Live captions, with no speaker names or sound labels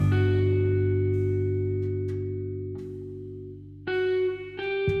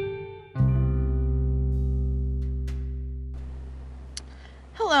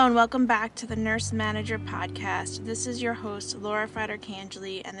Hello and welcome back to the Nurse Manager Podcast. This is your host, Laura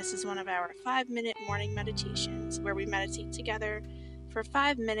Frater-Cangeli, and this is one of our 5-minute morning meditations where we meditate together for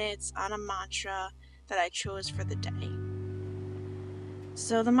 5 minutes on a mantra that I chose for the day.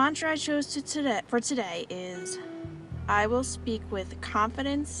 So the mantra I chose for today is, I will speak with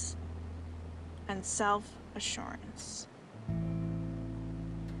confidence and self-assurance.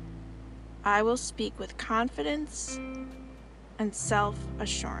 I will speak with confidence and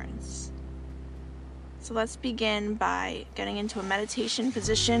self-assurance. So let's begin by getting into a meditation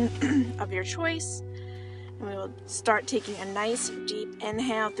position of your choice. And we will start taking a nice deep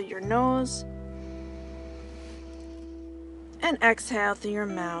inhale through your nose and exhale through your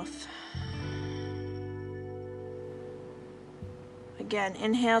mouth. Again,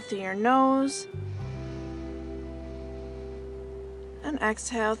 inhale through your nose and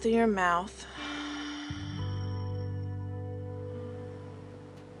exhale through your mouth.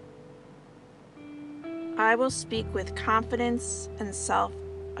 I will speak with confidence and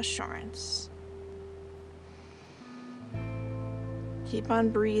self-assurance. Keep on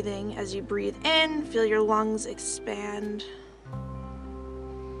breathing. As you breathe in, feel your lungs expand.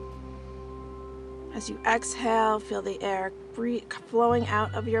 As you exhale, feel the air flowing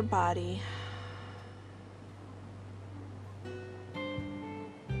out of your body.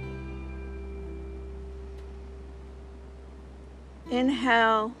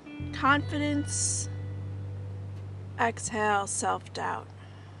 Inhale, confidence. Exhale, self-doubt.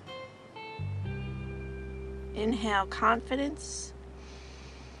 Inhale, confidence.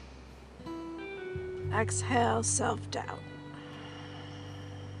 Exhale, self-doubt.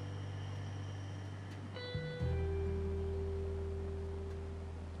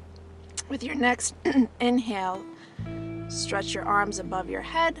 With your next inhale, stretch your arms above your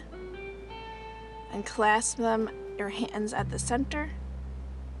head and clasp your hands at the center.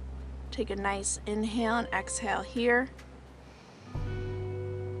 Take a nice inhale and exhale here.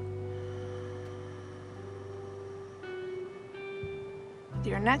 With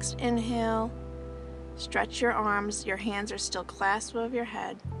your next inhale, stretch your arms. Your hands are still clasped above your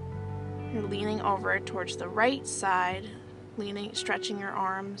head. You're leaning over towards the right side, stretching your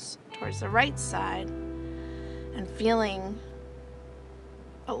arms towards the right side, and feeling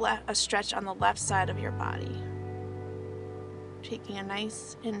a stretch on the left side of your body. Taking a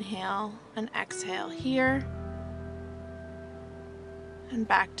nice inhale and exhale here, and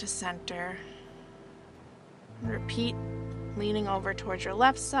back to center. And repeat, leaning over towards your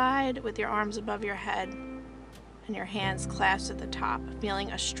left side with your arms above your head and your hands clasped at the top,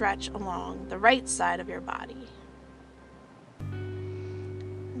 feeling a stretch along the right side of your body.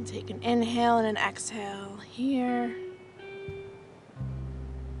 And take an inhale and an exhale here.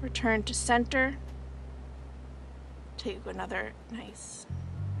 Return to center. Take another nice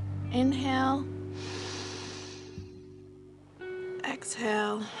inhale,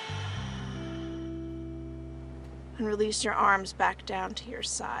 exhale, and release your arms back down to your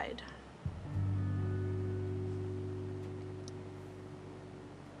side.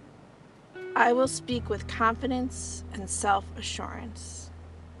 I will speak with confidence and self-assurance.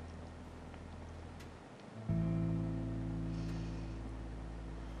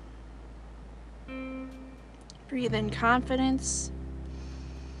 Breathe in confidence.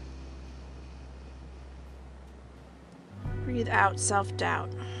 Breathe out self-doubt.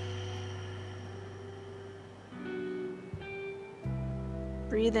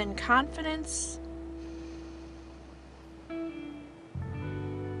 Breathe in confidence.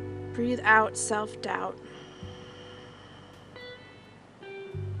 Breathe out self-doubt.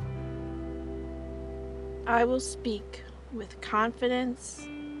 I will speak with confidence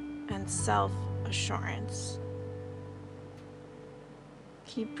and self-assurance.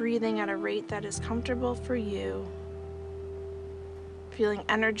 Keep breathing at a rate that is comfortable for you, feeling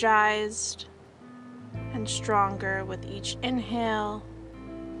energized and stronger with each inhale.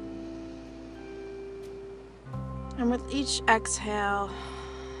 And with each exhale,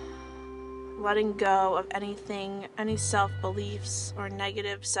 letting go of any self-beliefs or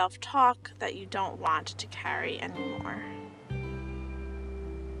negative self-talk that you don't want to carry anymore.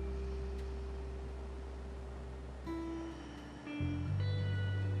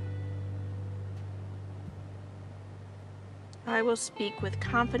 I will speak with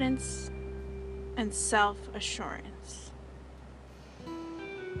confidence and self-assurance.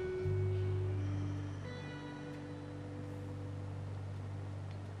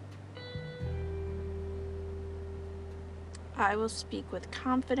 I will speak with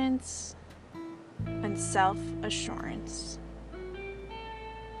confidence and self-assurance.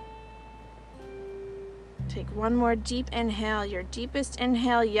 Take one more deep inhale, your deepest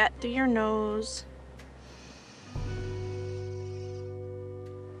inhale yet through your nose.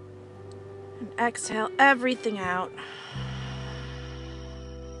 And exhale everything out.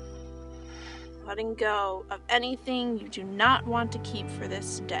 Letting go of anything you do not want to keep for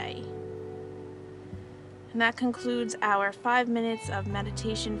this day. And that concludes our 5 minutes of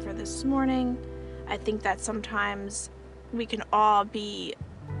meditation for this morning. I think that sometimes we can all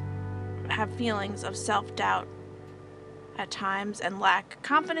have feelings of self-doubt at times and lack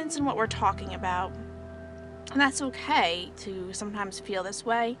confidence in what we're talking about. And that's okay to sometimes feel this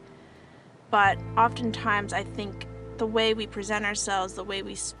way. But oftentimes I think the way we present ourselves, the way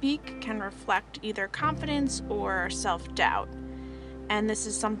we speak, can reflect either confidence or self-doubt. And this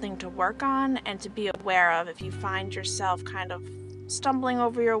is something to work on and to be aware of if you find yourself kind of stumbling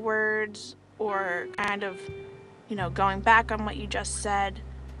over your words or kind of, going back on what you just said.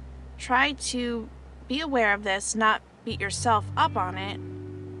 Try to be aware of this, not beat yourself up on it,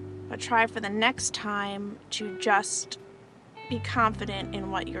 but try for the next time to just be confident in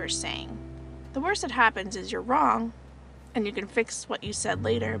what you're saying. The worst that happens is you're wrong, and you can fix what you said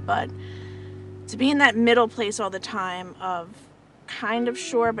later, but to be in that middle place all the time of kind of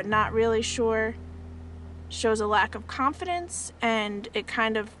sure but not really sure shows a lack of confidence, and it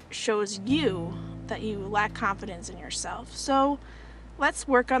kind of shows you that you lack confidence in yourself. So let's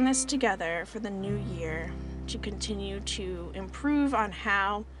work on this together for the new year to continue to improve on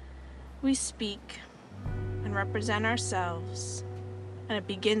how we speak and represent ourselves. And it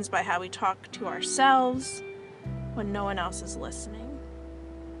begins by how we talk to ourselves when no one else is listening.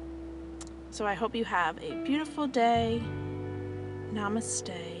 So I hope you have a beautiful day.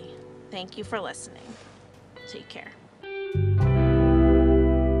 Namaste. Thank you for listening. Take care.